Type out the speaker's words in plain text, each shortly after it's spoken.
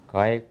ขอ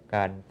ให้ก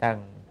ารตั้ง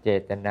เจ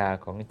ตนา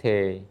ของเธ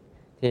อ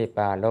ที่ป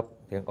รารภ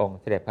ถึงองค์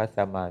เสด็จพระ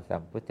สัมมาสั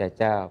มพุทธ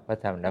เจ้าพระ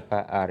ธรรมและพร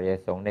ะอริย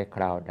สงฆ์ในค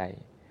ราวใด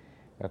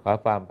ขอ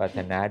ความปรารถ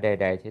นาใ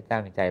ดๆที่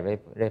ตั้งใจไว้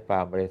ด้วยควา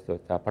มบริสุท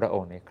ธิ์ต่อพระอ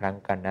งค์ในครั้ง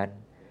กันนั้น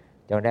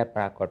จงได้ป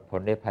รากฏผ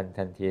ลได้พัน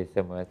ทันทีเส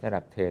มอสำห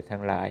รับเธอทั้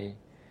งหลาย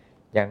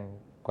ยัง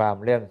ความ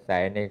เลื่อมใส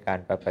ในการ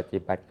ปฏิ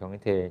บัติของ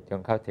เธอจง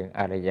เข้าถึง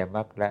อริยมร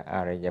รคและอ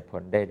ริยผ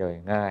ลได้โดย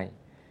ง่าย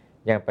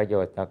ยังประโย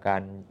ชน์ต่อกา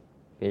ร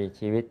มี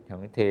ชีวิตขอ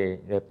งเธอ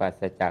โดยปรา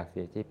ศจาก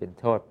สิ่งที่เป็น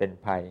โทษเป็น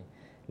ภัย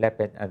และเ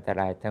ป็นอันต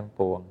รายทั้งป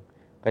วง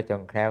ก็จ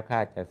งแคล้วคลา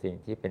ดจากสิ่ง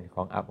ที่เป็นข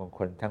องอัปมงค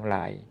ลทั้งหล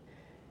าย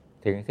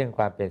ถึงซึ่งค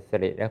วามเป็นสิ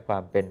ริและควา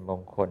มเป็นม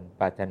งคล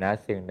ปรารถนา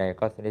สิ่งใด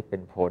ก็สำเร็จเป็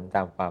นผลต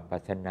ามความปรา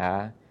รถนา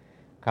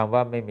คำว่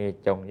าไม่มี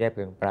จงแยก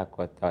พึงปราก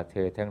ฏต่อเธ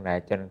อทั้งหลาย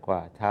จนกว่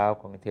าเท้า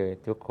ของเธอ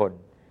ทุกคน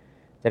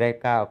จะได้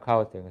ก้าวเข้า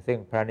ถึงซึ่ง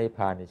พระนิพพ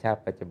านในชา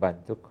ติปัจจุบัน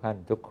ทุกท่าน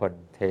ทุกคน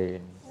เทอ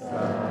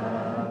ญ